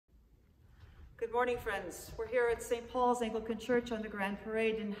Good morning, friends. We're here at St. Paul's Anglican Church on the Grand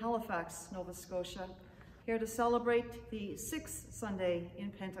Parade in Halifax, Nova Scotia, here to celebrate the 6th Sunday in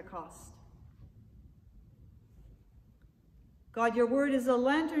Pentecost. God, your word is a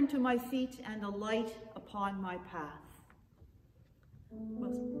lantern to my feet and a light upon my path.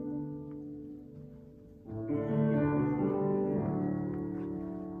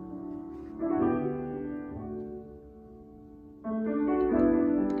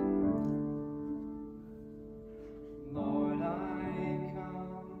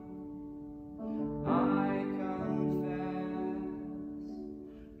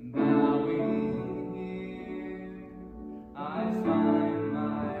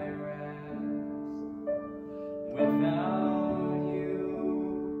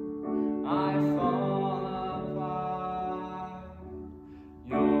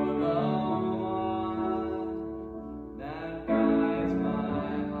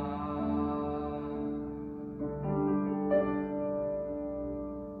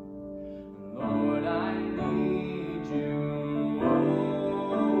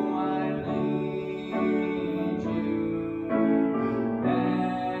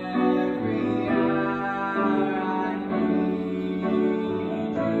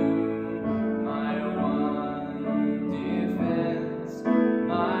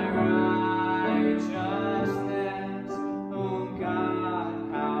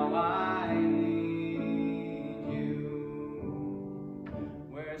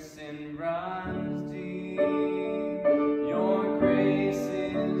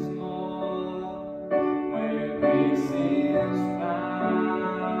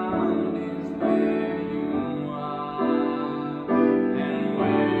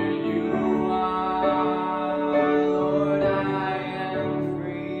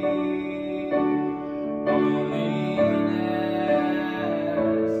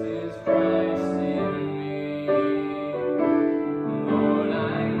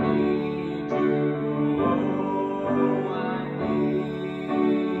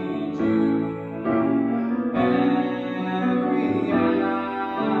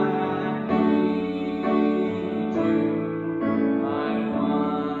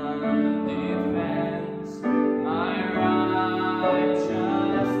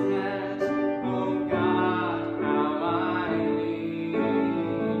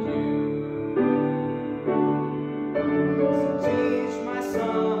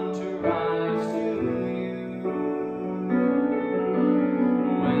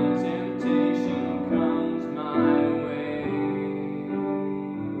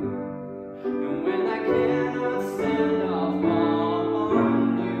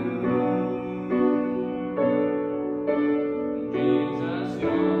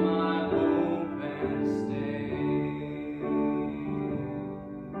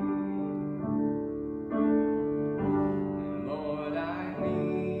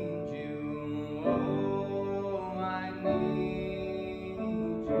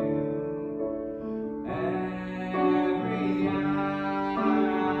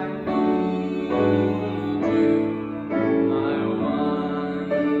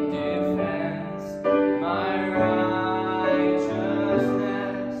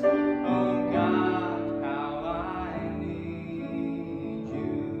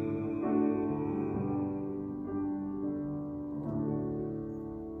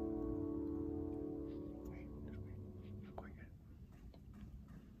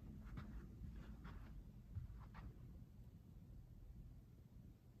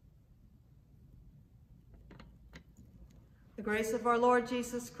 The grace of our Lord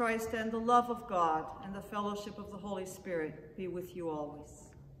Jesus Christ and the love of God and the fellowship of the Holy Spirit be with you always.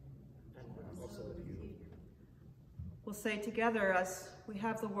 And also with you. We'll say together as we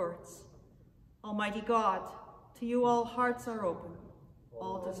have the words, Almighty God, to you all hearts are open,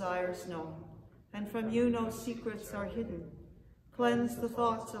 all desires known, and from you no secrets are hidden. Cleanse the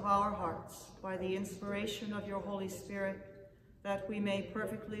thoughts of our hearts by the inspiration of your Holy Spirit, that we may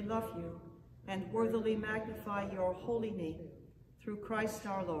perfectly love you and worthily magnify your holy name, through Christ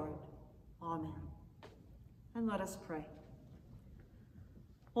our Lord. Amen. And let us pray.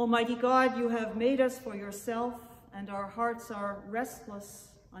 Almighty God, you have made us for yourself, and our hearts are restless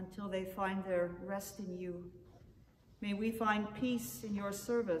until they find their rest in you. May we find peace in your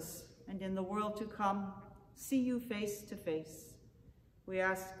service, and in the world to come, see you face to face. We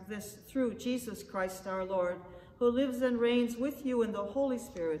ask this through Jesus Christ our Lord, who lives and reigns with you in the Holy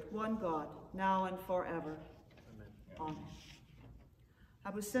Spirit, one God, now and forever. Amen. Amen.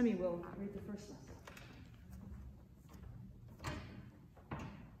 Abusemi will read the first lesson.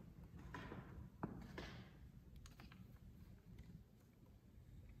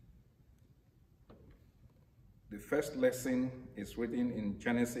 The first lesson is written in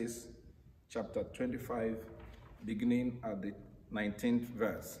Genesis chapter 25, beginning at the 19th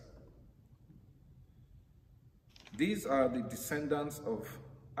verse. These are the descendants of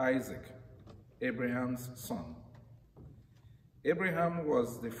Isaac, Abraham's son. Abraham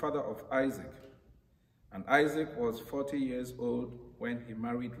was the father of Isaac, and Isaac was 40 years old when he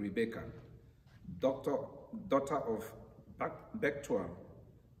married Rebekah, daughter of Bethuel,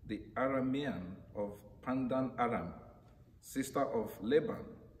 the Aramean of Pandan Aram, sister of Laban,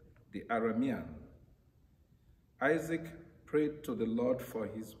 the Aramean. Isaac prayed to the Lord for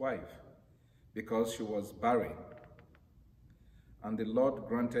his wife because she was barren, and the Lord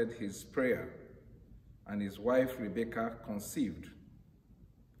granted his prayer, and his wife Rebekah conceived.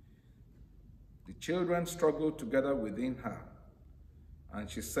 The children struggled together within her, and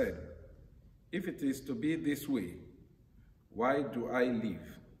she said, "If it is to be this way, why do I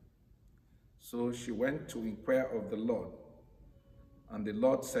live?" So she went to inquire of the Lord, and the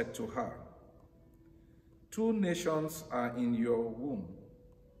Lord said to her, "Two nations are in your womb,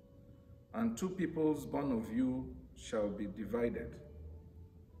 and two peoples born of you shall be divided.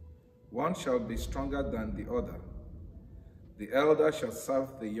 One shall be stronger than the other. The elder shall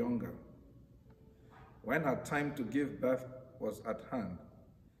serve the younger." When her time to give birth was at hand,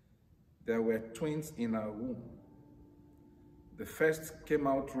 there were twins in her womb. The first came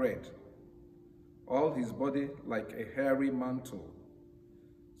out red, all his body like a hairy mantle,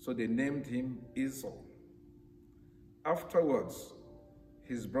 so they named him Esau. Afterwards,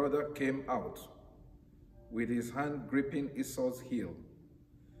 his brother came out, with his hand gripping Esau's heel,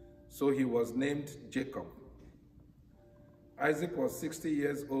 so he was named Jacob. Isaac was 60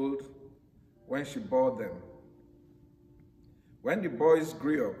 years old when she bore them. When the boys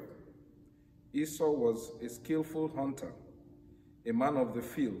grew up, Esau was a skillful hunter, a man of the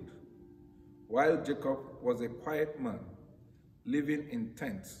field, while Jacob was a quiet man, living in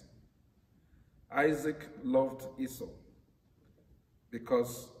tents. Isaac loved Esau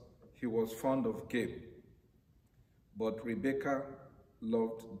because he was fond of game, but Rebekah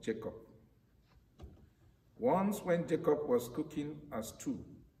loved Jacob. Once when Jacob was cooking a stew,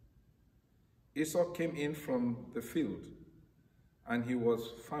 Esau came in from the field, and he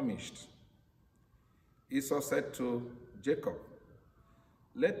was famished. Esau said to Jacob,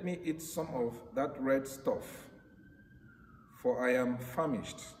 "Let me eat some of that red stuff, for I am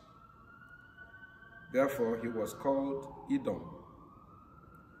famished." Therefore he was called Edom.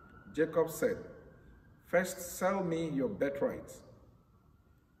 Jacob said, "First sell me your birthright."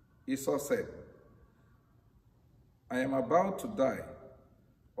 Esau said, "I am about to die.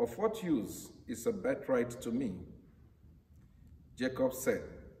 Of what use is a birthright to me?" Jacob said,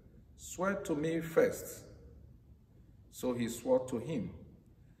 "Swear to me first." So he swore to him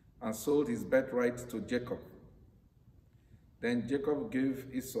and sold his birthright to Jacob. Then Jacob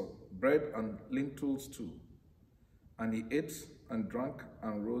gave Esau bread and lentils too, and he ate and drank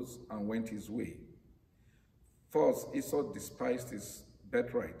and rose and went his way. Thus Esau despised his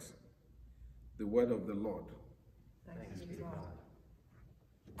birthright. The word of the Lord. Thanks be to God.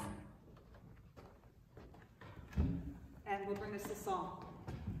 And will bring us the song.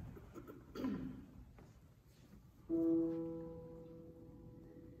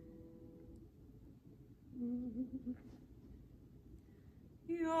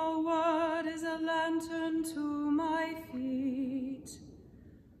 Your word is a lantern to my feet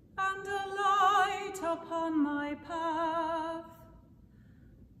and a light upon my path.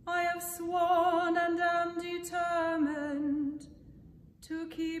 I have sworn and am determined to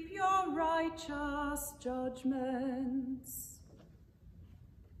keep your righteous judgments.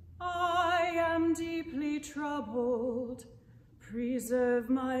 I am deeply troubled. Preserve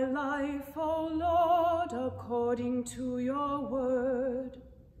my life, O Lord, according to your word.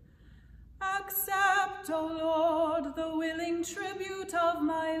 Accept, O Lord, the willing tribute of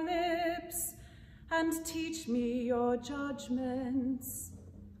my lips, and teach me your judgments.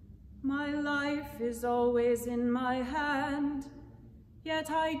 My life is always in my hand,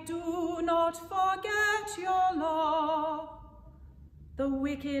 yet I do not forget your law. The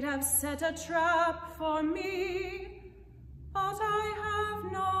wicked have set a trap for me, but I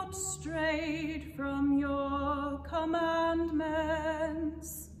have not strayed from your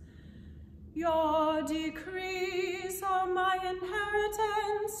commandments. Your decrees are my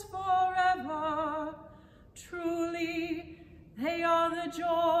inheritance forever. Truly, they are the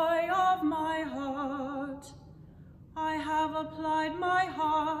joy of my heart. I have applied my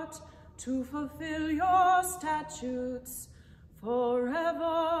heart to fulfill your statutes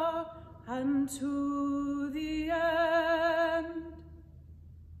forever and to the end.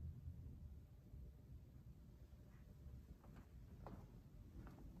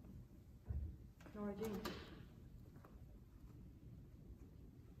 redeemed.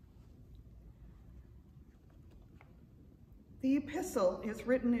 The epistle is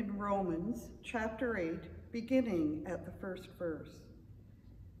written in Romans chapter 8, beginning at the first verse.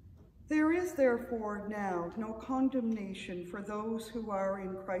 There is therefore now no condemnation for those who are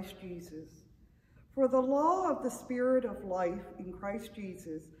in Christ Jesus. For the law of the Spirit of life in Christ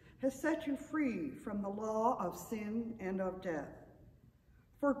Jesus has set you free from the law of sin and of death.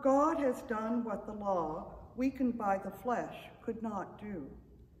 For God has done what the law, weakened by the flesh, could not do.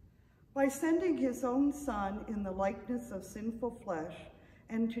 By sending his own Son in the likeness of sinful flesh,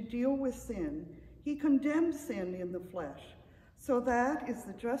 and to deal with sin, he condemned sin in the flesh, so that as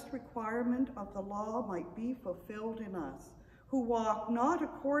the just requirement of the law might be fulfilled in us, who walk not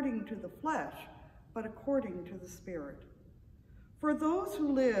according to the flesh, but according to the Spirit. For those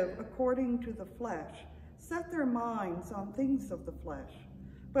who live according to the flesh set their minds on things of the flesh,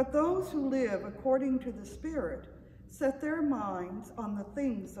 but those who live according to the Spirit set their minds on the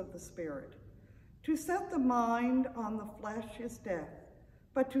things of the Spirit. To set the mind on the flesh is death,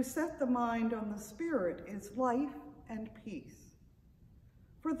 but to set the mind on the Spirit is life and peace.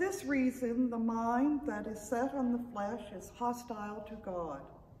 For this reason, the mind that is set on the flesh is hostile to God.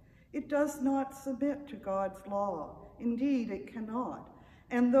 It does not submit to God's law. Indeed, it cannot.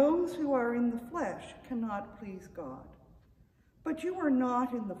 And those who are in the flesh cannot please God. But you are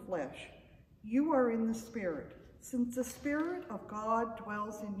not in the flesh. You are in the Spirit, since the Spirit of God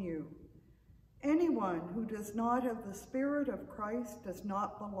dwells in you. Anyone who does not have the Spirit of Christ does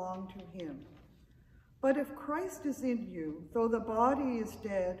not belong to him. But if Christ is in you, though the body is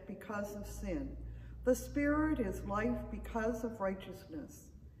dead because of sin, the Spirit is life because of righteousness.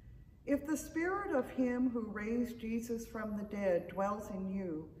 If the Spirit of him who raised Jesus from the dead dwells in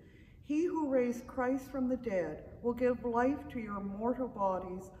you, he who raised Christ from the dead will give life to your mortal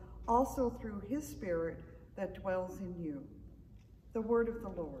bodies also through his Spirit that dwells in you. The word of the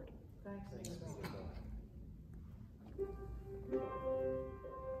Lord. Thanks be to God.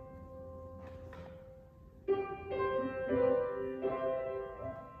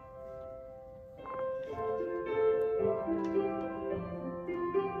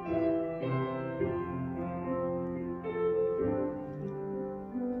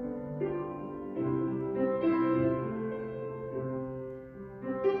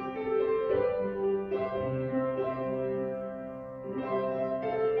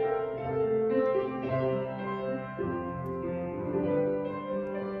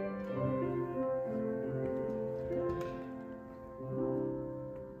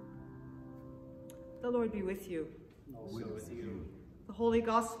 The Lord be with you. Also with you. The Holy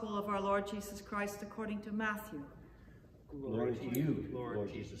Gospel of our Lord Jesus Christ according to Matthew. Glory to you,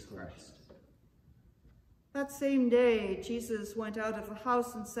 Lord Jesus Christ. That same day, Jesus went out of the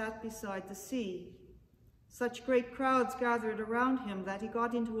house and sat beside the sea. Such great crowds gathered around him that he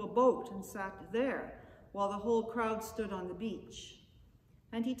got into a boat and sat there, while the whole crowd stood on the beach.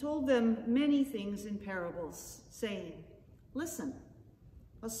 And he told them many things in parables, saying, "Listen,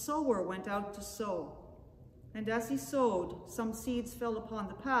 a sower went out to sow. And as he sowed, some seeds fell upon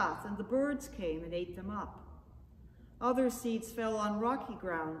the path, and the birds came and ate them up. Other seeds fell on rocky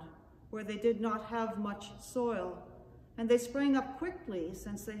ground, where they did not have much soil, and they sprang up quickly,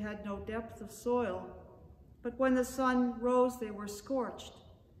 since they had no depth of soil. But when the sun rose, they were scorched,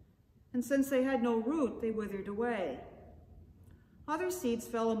 and since they had no root, they withered away. Other seeds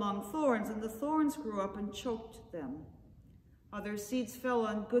fell among thorns, and the thorns grew up and choked them. Other seeds fell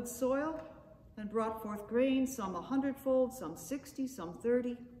on good soil and brought forth grain, some 100-fold, some 60, some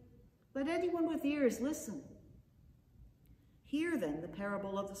 30. Let anyone with ears listen. Hear then the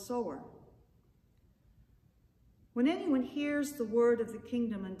parable of the sower. When anyone hears the word of the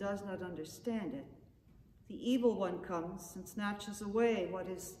kingdom and does not understand it, the evil one comes and snatches away what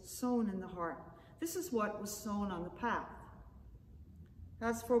is sown in the heart. This is what was sown on the path.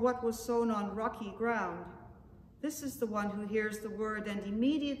 As for what was sown on rocky ground, this is the one who hears the word and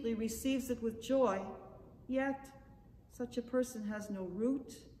immediately receives it with joy. Yet such a person has no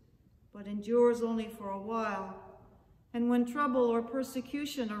root, but endures only for a while. And when trouble or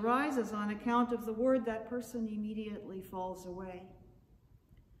persecution arises on account of the word, that person immediately falls away.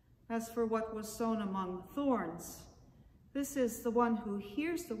 As for what was sown among thorns, this is the one who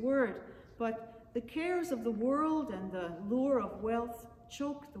hears the word, but the cares of the world and the lure of wealth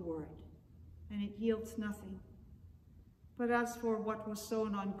choke the word, and it yields nothing. But as for what was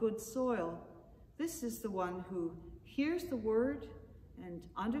sown on good soil, this is the one who hears the word and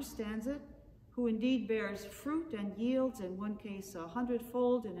understands it, who indeed bears fruit and yields, in one case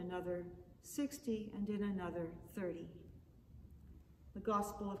 100-fold, in another 60, and in another 30. The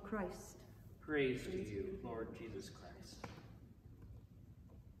Gospel of Christ. Praise to you, Lord Jesus Christ.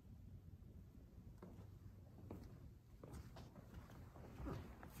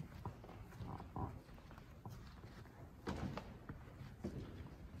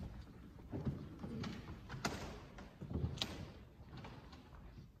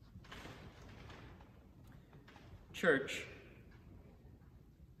 Church,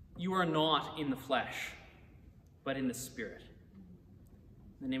 you are not in the flesh, but in the Spirit.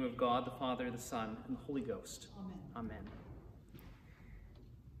 In the name of God, the Father, the Son, and the Holy Ghost. Amen. Amen.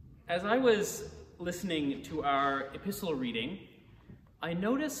 As I was listening to our epistle reading, I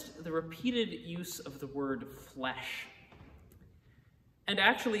noticed the repeated use of the word flesh. And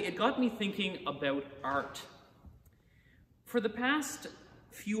actually, it got me thinking about art. For the past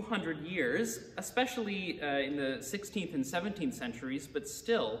few hundred years, especially in the 16th and 17th centuries, but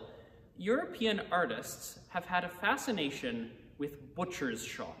still, European artists have had a fascination with butchers'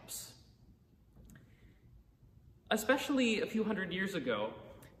 shops. Especially a few hundred years ago,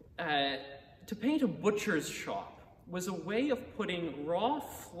 to paint a butcher's shop was a way of putting raw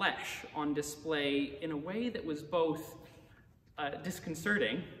flesh on display in a way that was both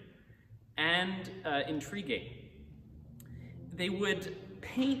disconcerting and intriguing. They would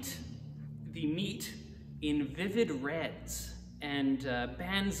paint the meat in vivid reds and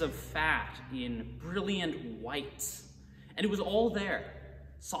bands of fat in brilliant whites. And it was all there.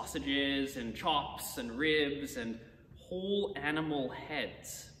 Sausages and chops and ribs and whole animal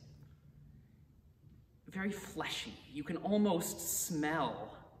heads. Very fleshy. You can almost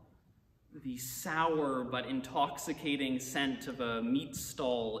smell the sour but intoxicating scent of a meat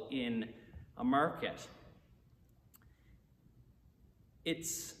stall in a market.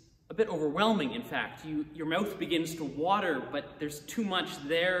 It's a bit overwhelming, in fact. Your mouth begins to water, but there's too much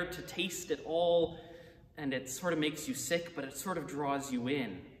there to taste it all, and it sort of makes you sick, but it sort of draws you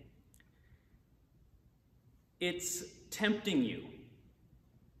in. It's tempting you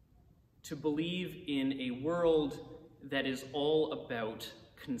to believe in a world that is all about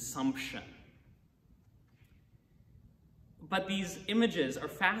consumption. But these images are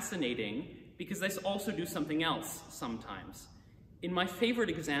fascinating because they also do something else sometimes. In my favorite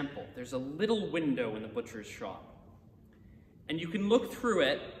example, there's a little window in the butcher's shop, and you can look through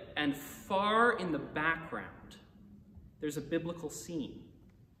it, and far in the background, there's a biblical scene.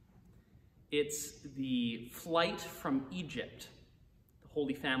 It's the flight from Egypt. The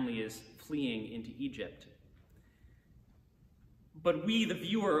Holy Family is fleeing into Egypt. But we, the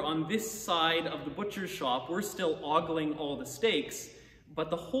viewer on this side of the butcher's shop, we're still ogling all the steaks, but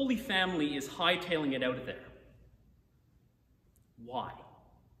the Holy Family is hightailing it out of there. Why?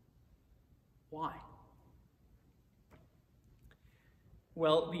 Why?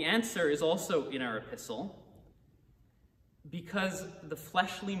 Well, the answer is also in our epistle, because the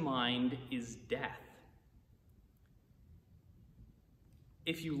fleshly mind is death.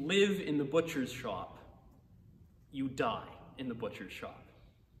 If you live in the butcher's shop, you die in the butcher's shop.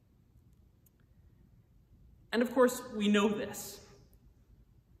 And of course, we know this.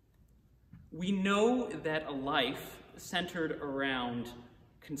 We know that a life centered around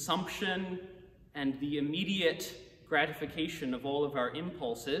consumption and the immediate gratification of all of our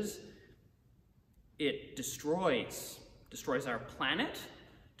impulses, it destroys our planet,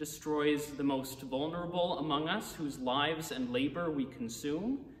 destroys the most vulnerable among us whose lives and labor we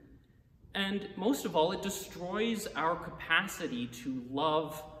consume, and most of all, it destroys our capacity to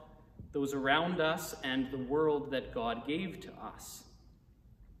love those around us and the world that God gave to us.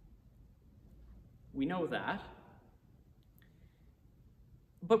 We know that.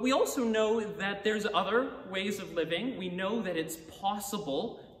 But we also know that there's other ways of living. We know that it's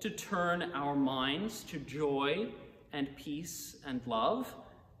possible to turn our minds to joy and peace and love.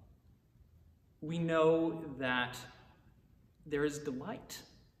 We know that there is delight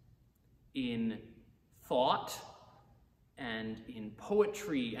in thought and in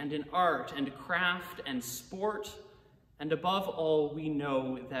poetry and in art and craft and sport. And above all, we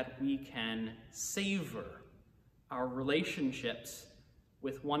know that we can savor our relationships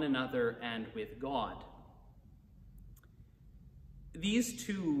with one another and with God. These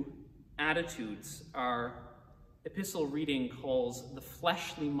two attitudes our epistle reading calls the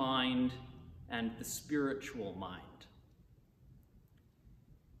fleshly mind and the spiritual mind.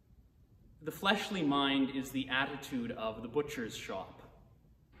 The fleshly mind is the attitude of the butcher's shop,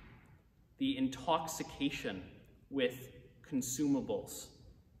 the intoxication with consumables.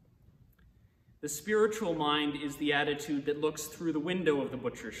 The spiritual mind is the attitude that looks through the window of the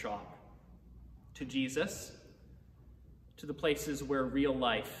butcher's shop to Jesus, to the places where real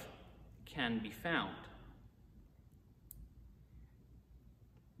life can be found.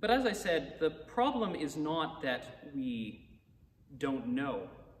 But as I said, the problem is not that we don't know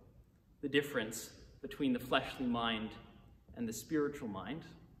the difference between the fleshly mind and the spiritual mind.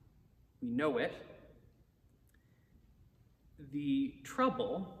 We know it. The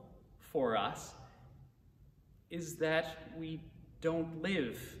trouble for us is that we don't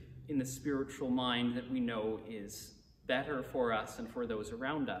live in the spiritual mind that we know is better for us and for those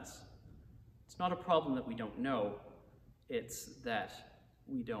around us. It's not a problem that we don't know, it's that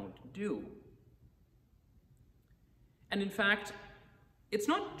we don't do. And in fact, it's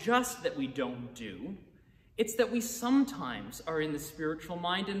not just that we don't do, it's that we sometimes are in the spiritual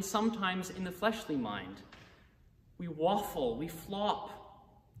mind and sometimes in the fleshly mind. We waffle, we flop,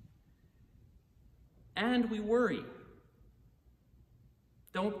 and we worry,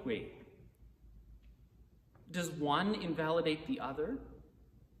 don't we? Does one invalidate the other?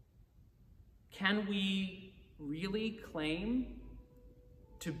 Can we really claim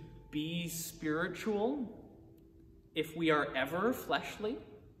to be spiritual if we are ever fleshly?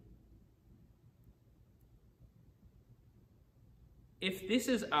 If this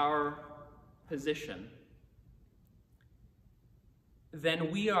is our position,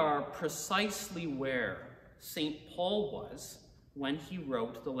 then we are precisely where St. Paul was when he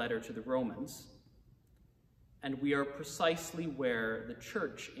wrote the letter to the Romans, and we are precisely where the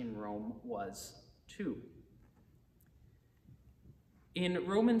church in Rome was too. In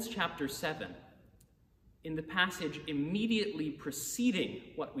Romans chapter 7, in the passage immediately preceding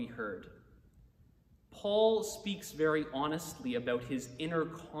what we heard, Paul speaks very honestly about his inner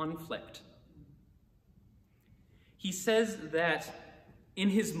conflict. He says that in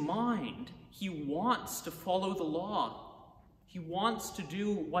his mind, he wants to follow the law. He wants to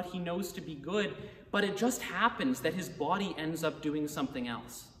do what he knows to be good, but it just happens that his body ends up doing something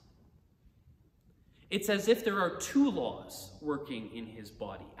else. It's as if there are two laws working in his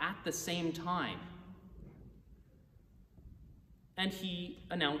body at the same time. And he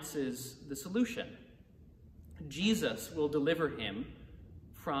announces the solution. Jesus will deliver him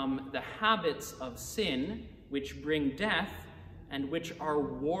from the habits of sin which bring death and which are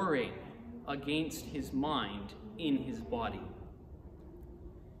warring against his mind in his body.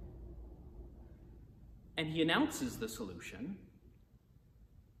 And he announces the solution,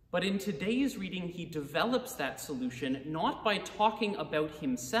 but in today's reading he develops that solution not by talking about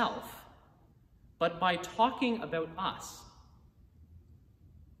himself, but by talking about us.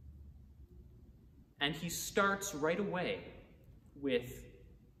 And he starts right away with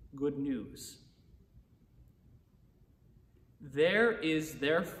good news. There is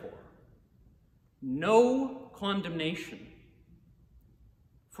therefore no condemnation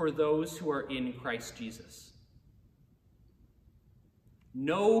for those who are in Christ Jesus.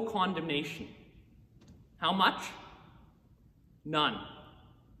 No condemnation. How much? None.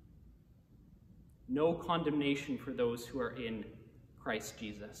 No condemnation for those who are in Christ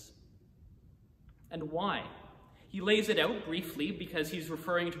Jesus. And why? He lays it out briefly because he's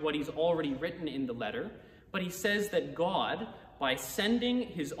referring to what he's already written in the letter, but he says that God, by sending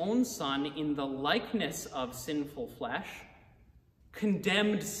his own Son in the likeness of sinful flesh,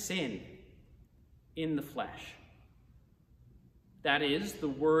 condemned sin in the flesh. That is, the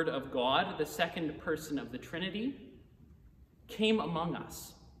Word of God, the second person of the Trinity, came among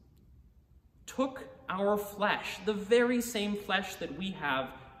us, took our flesh, the very same flesh that we have,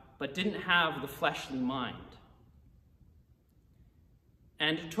 but didn't have the fleshly mind,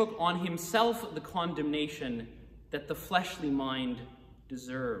 and took on himself the condemnation that the fleshly mind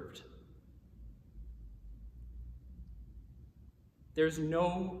deserved. There's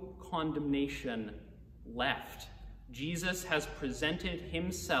no condemnation left. Jesus has presented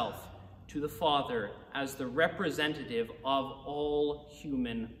himself to the Father as the representative of all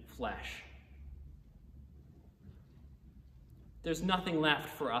human flesh. There's nothing left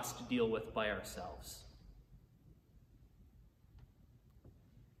for us to deal with by ourselves.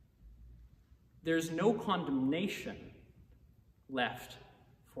 There's no condemnation left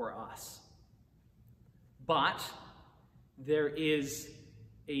for us. But there is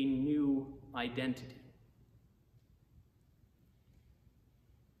a new identity.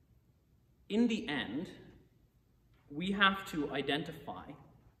 In the end, we have to identify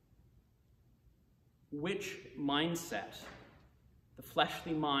which mindset, the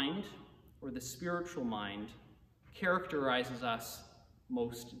fleshly mind or the spiritual mind, characterizes us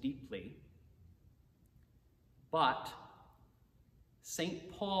most deeply. But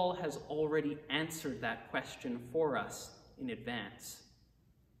St. Paul has already answered that question for us in advance.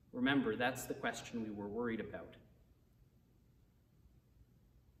 Remember, that's the question we were worried about.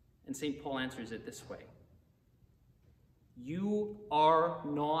 And St. Paul answers it this way. You are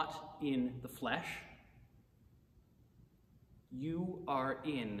not in the flesh. You are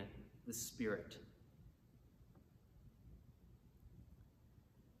in the Spirit.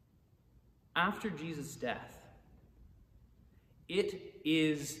 After Jesus' death, it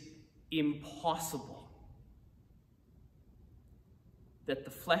is impossible that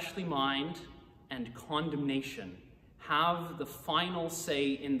the fleshly mind and condemnation have the final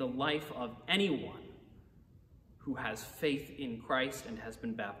say in the life of anyone who has faith in Christ and has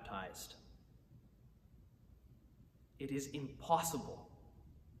been baptized. It is impossible.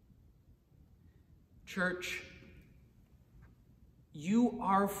 Church, you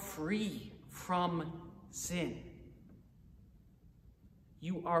are free from sin.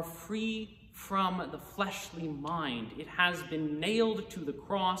 You are free from the fleshly mind. It has been nailed to the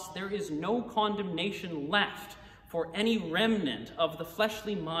cross. There is no condemnation left for any remnant of the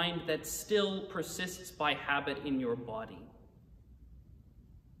fleshly mind that still persists by habit in your body.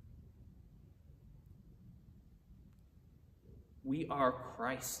 We are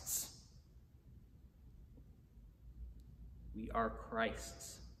Christ's. We are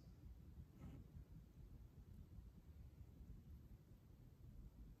Christ's.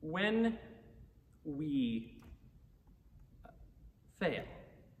 When we fail,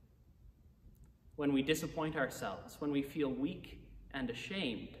 when we disappoint ourselves, when we feel weak and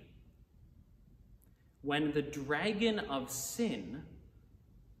ashamed, when the dragon of sin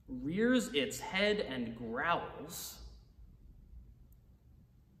rears its head and growls,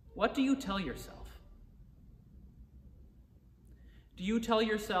 what do you tell yourself? Do you tell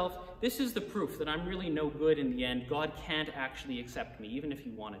yourself, this is the proof that I'm really no good in the end, God can't actually accept me, even if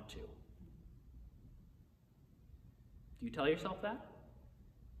he wanted to? Do you tell yourself that?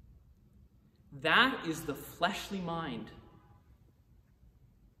 That is the fleshly mind.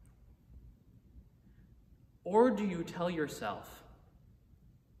 Or do you tell yourself,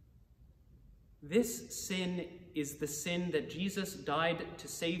 this sin is the sin that Jesus died to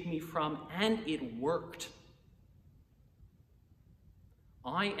save me from, and it worked.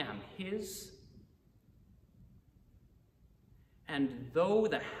 I am his, and though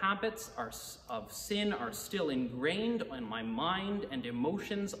the habits of sin are still ingrained in my mind and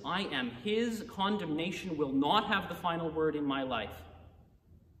emotions, I am his. Condemnation will not have the final word in my life.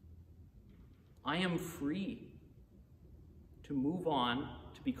 I am free to move on,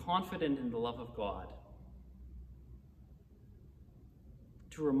 to be confident in the love of God,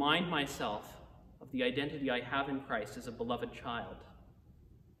 to remind myself of the identity I have in Christ as a beloved child.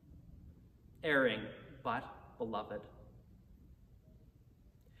 Erring, but beloved.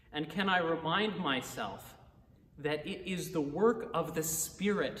 And can I remind myself that it is the work of the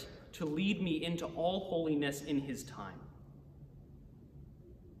Spirit to lead me into all holiness in his time?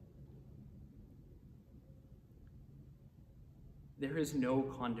 There is no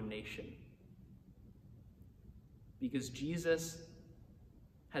condemnation, because Jesus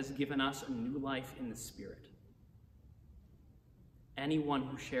has given us a new life in the Spirit. Anyone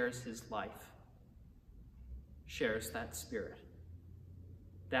who shares his life shares that Spirit.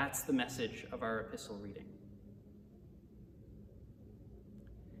 That's the message of our epistle reading.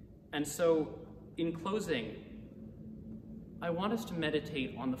 And so, in closing, I want us to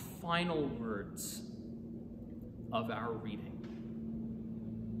meditate on the final words of our reading.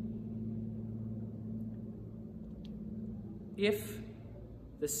 If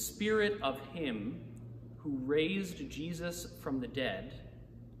the Spirit of him who raised Jesus from the dead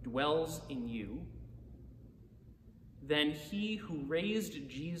dwells in you, then he who raised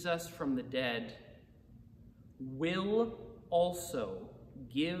Jesus from the dead will also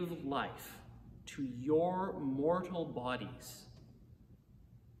give life to your mortal bodies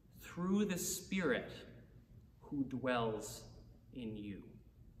through the Spirit who dwells in you.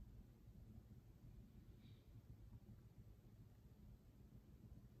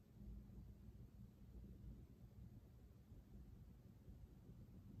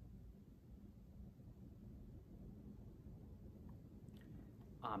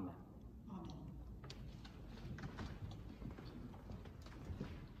 Amen. Amen.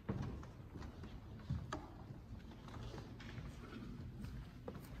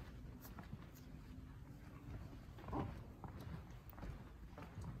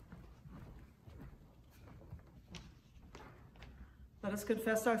 Let us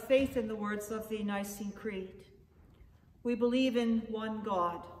confess our faith in the words of the Nicene Creed. We believe in one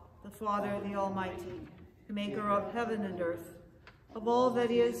God, the Father, the Almighty, the maker of heaven and earth, of all that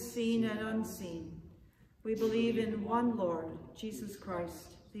is seen and unseen. We believe in one Lord, Jesus Christ,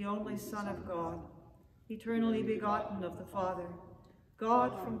 the only Son of God, eternally begotten of the Father,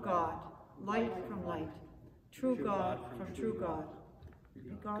 God from God, light from light, true God from true God,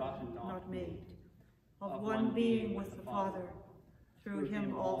 begotten, not made, of one being with the Father. Through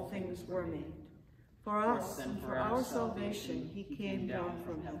him all things were made. For us and for our salvation he came down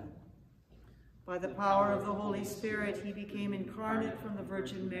from heaven. By the power of the Holy Spirit he became incarnate from the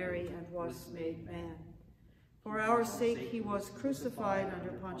Virgin Mary and was made man. For our sake he was crucified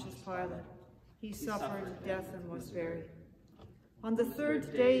under Pontius Pilate. He suffered death and was buried. On the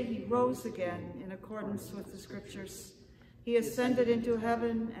third day he rose again in accordance with the Scriptures. He ascended into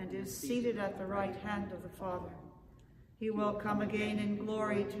heaven and is seated at the right hand of the Father. He will come again in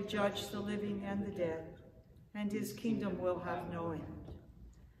glory to judge the living and the dead, and his kingdom will have no end.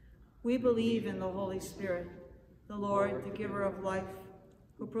 We believe in the Holy Spirit, the Lord, the giver of life,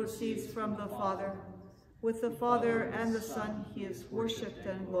 who proceeds from the Father. With the Father and the Son he is worshipped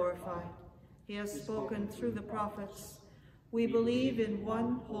and glorified. He has spoken through the prophets. We believe in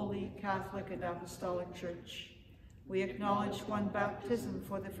one holy Catholic and Apostolic Church. We acknowledge one baptism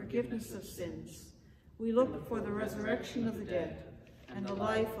for the forgiveness of sins. We look for the resurrection of the dead and the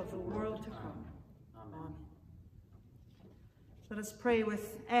life of the world to come. Amen. Let us pray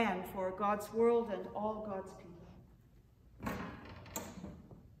with Anne for God's world and all God's people.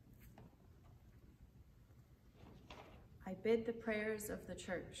 I bid the prayers of the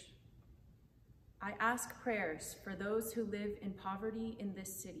Church. I ask prayers for those who live in poverty in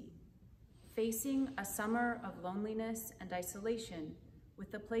this city, facing a summer of loneliness and isolation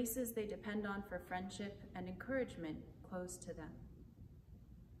with the places they depend on for friendship and encouragement closed to them.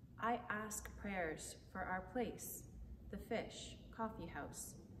 I ask prayers for our place, the Fish Coffee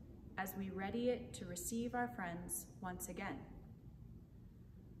House, as we ready it to receive our friends once again.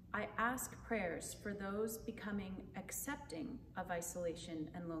 I ask prayers for those becoming accepting of isolation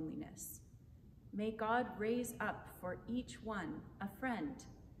and loneliness. May God raise up for each one a friend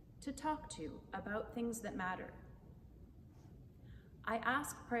to talk to about things that matter. I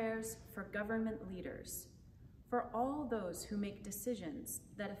ask prayers for government leaders, for all those who make decisions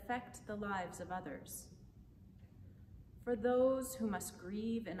that affect the lives of others, for those who must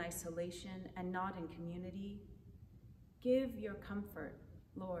grieve in isolation and not in community. Give your comfort,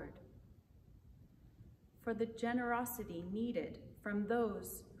 Lord. For the generosity needed from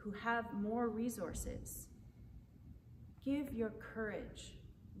those who have more resources. Give your courage,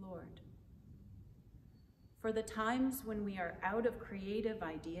 Lord. For the times when we are out of creative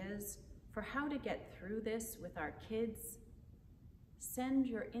ideas for how to get through this with our kids, send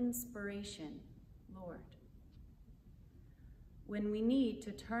your inspiration, Lord. When we need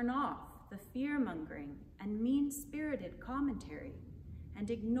to turn off the fear-mongering and mean-spirited commentary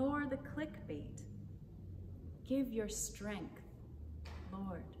and ignore the clickbait, give your strength,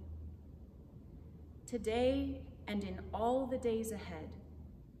 Lord. Today and in all the days ahead,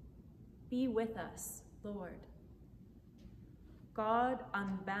 be with us, Lord. God,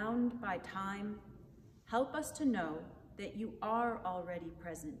 unbound by time, help us to know that you are already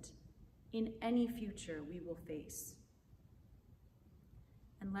present in any future we will face.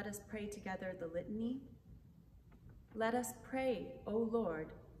 And let us pray together the litany. Let us pray, O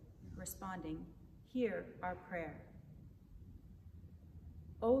Lord, responding, hear our prayer.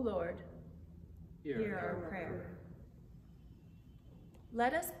 O Lord, hear our prayer.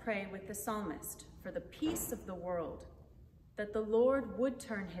 Let us pray with the psalmist for the peace of the world, that the Lord would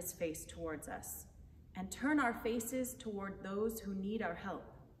turn his face towards us and turn our faces toward those who need our help.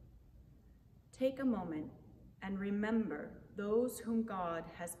 Take a moment and remember those whom God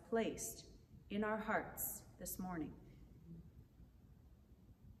has placed in our hearts this morning.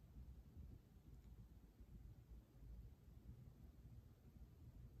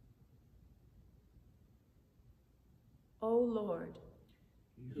 O Lord,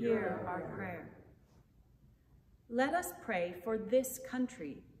 hear our prayer. Let us pray for this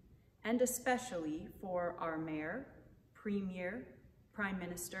country, and especially for our mayor, premier, prime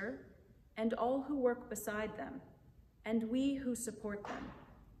minister, and all who work beside them, and we who support them.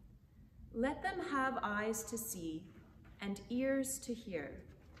 Let them have eyes to see and ears to hear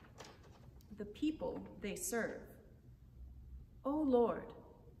the people they serve. O Lord,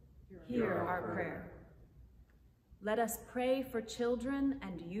 hear our prayer. Let us pray for children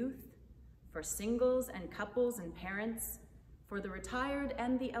and youth, for singles and couples and parents, for the retired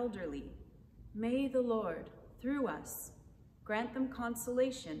and the elderly. May the Lord, through us, grant them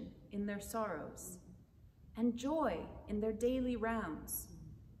consolation in their sorrows and joy in their daily rounds.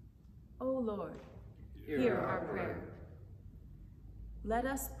 O Lord, hear our prayer. Let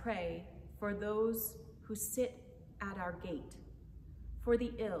us pray for those who sit at our gate, for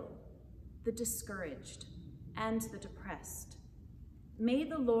the ill, the discouraged, and the depressed. May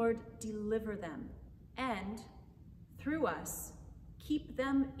the Lord deliver them and, through us, keep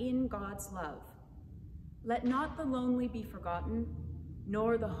them in God's love. Let not the lonely be forgotten,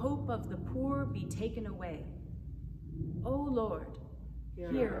 nor the hope of the poor be taken away. O Lord,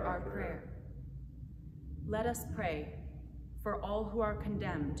 hear our prayer. Let us pray for all who are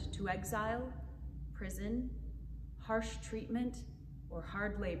condemned to exile, prison, harsh treatment, or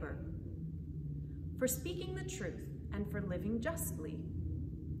hard labor, for speaking the truth and for living justly.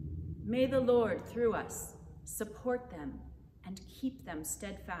 May the Lord, through us, support them and keep them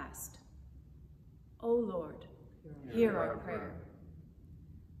steadfast. O Lord, hear our prayer.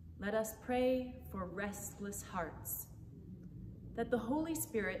 Let us pray for restless hearts, that the Holy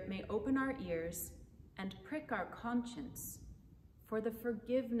Spirit may open our ears and prick our conscience for the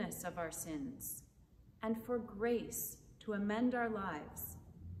forgiveness of our sins and for grace to amend our lives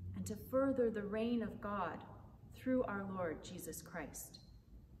and to further the reign of God through our Lord Jesus Christ.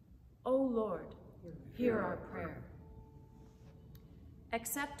 O Lord, hear our prayer.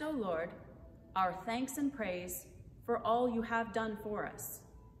 Accept, O Lord, our thanks and praise for all you have done for us.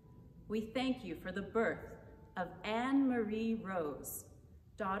 We thank you for the birth of Anne-Marie Rose,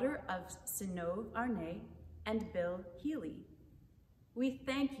 daughter of Sinove Arnay and Bill Healy. We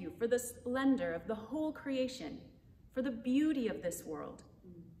thank you for the splendor of the whole creation, for the beauty of this world,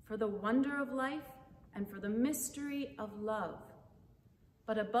 for the wonder of life, and for the mystery of love.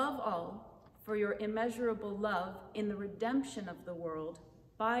 But above all, for your immeasurable love in the redemption of the world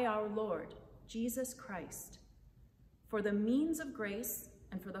by our Lord, Jesus Christ, for the means of grace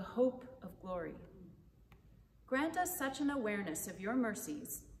and for the hope of glory. Grant us such an awareness of your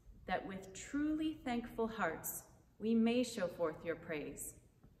mercies that with truly thankful hearts we may show forth your praise,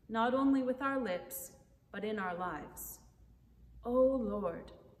 not only with our lips, but in our lives. O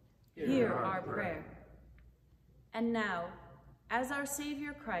Lord, hear our prayer. And now, as our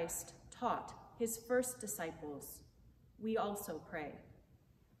Savior Christ taught his first disciples, we also pray.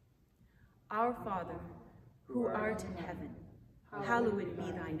 Our Father, who art in heaven, hallowed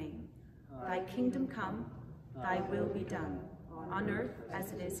be thy name. Thy kingdom come, thy will be done, on earth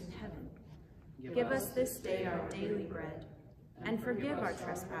as it is in heaven. Give us this day our daily bread, and forgive our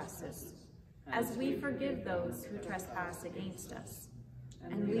trespasses, as we forgive those who trespass against us.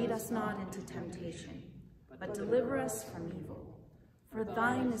 And lead us not into temptation, but deliver us from evil. For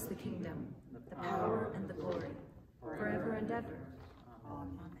thine is the kingdom, the power, and the glory, forever and ever.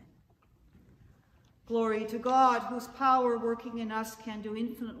 Amen. Glory to God, whose power working in us can do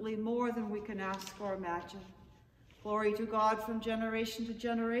infinitely more than we can ask or imagine. Glory to God from generation to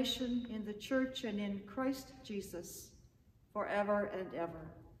generation, in the church and in Christ Jesus, forever and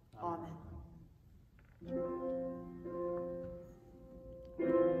ever. Amen.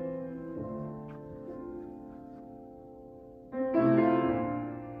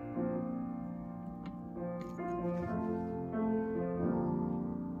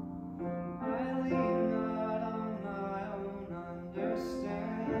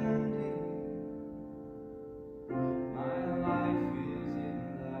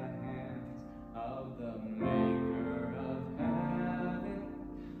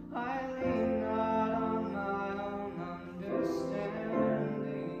 I lean not on my own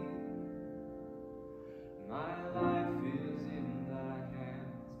understanding.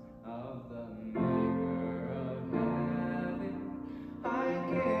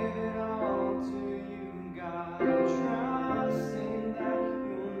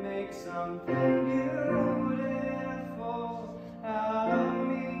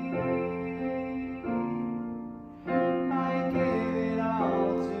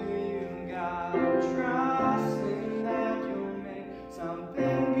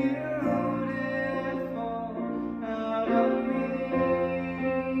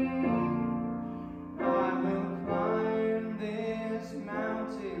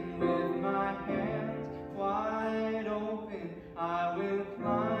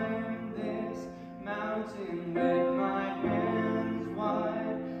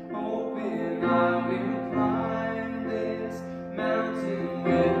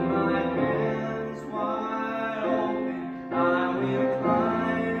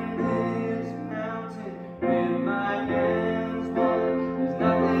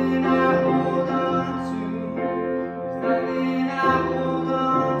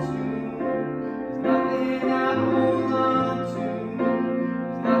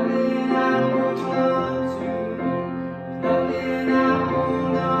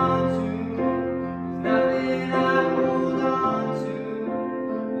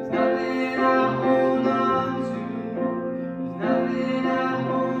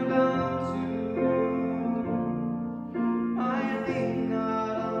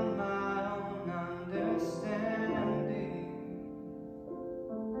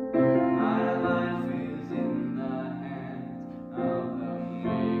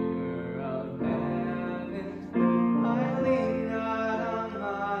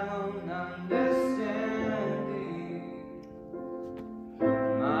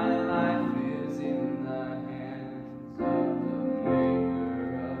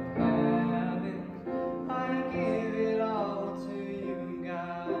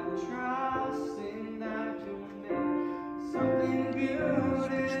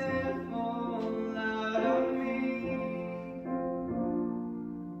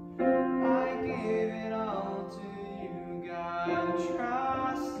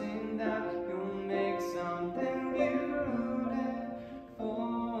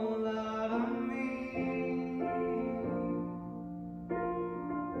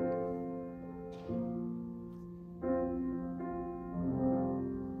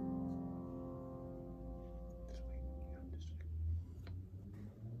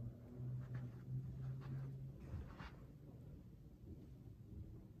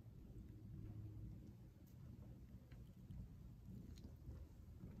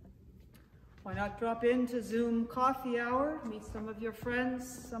 Why not drop into Zoom coffee hour, meet some of your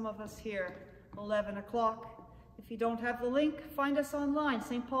friends, some of us here, 11 o'clock. If you don't have the link, find us online,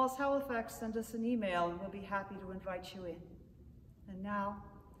 St. Paul's, Halifax, send us an email and we'll be happy to invite you in. And now,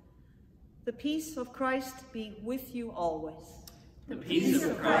 the peace of Christ be with you always. The peace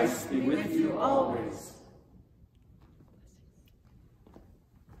of Christ be with you always.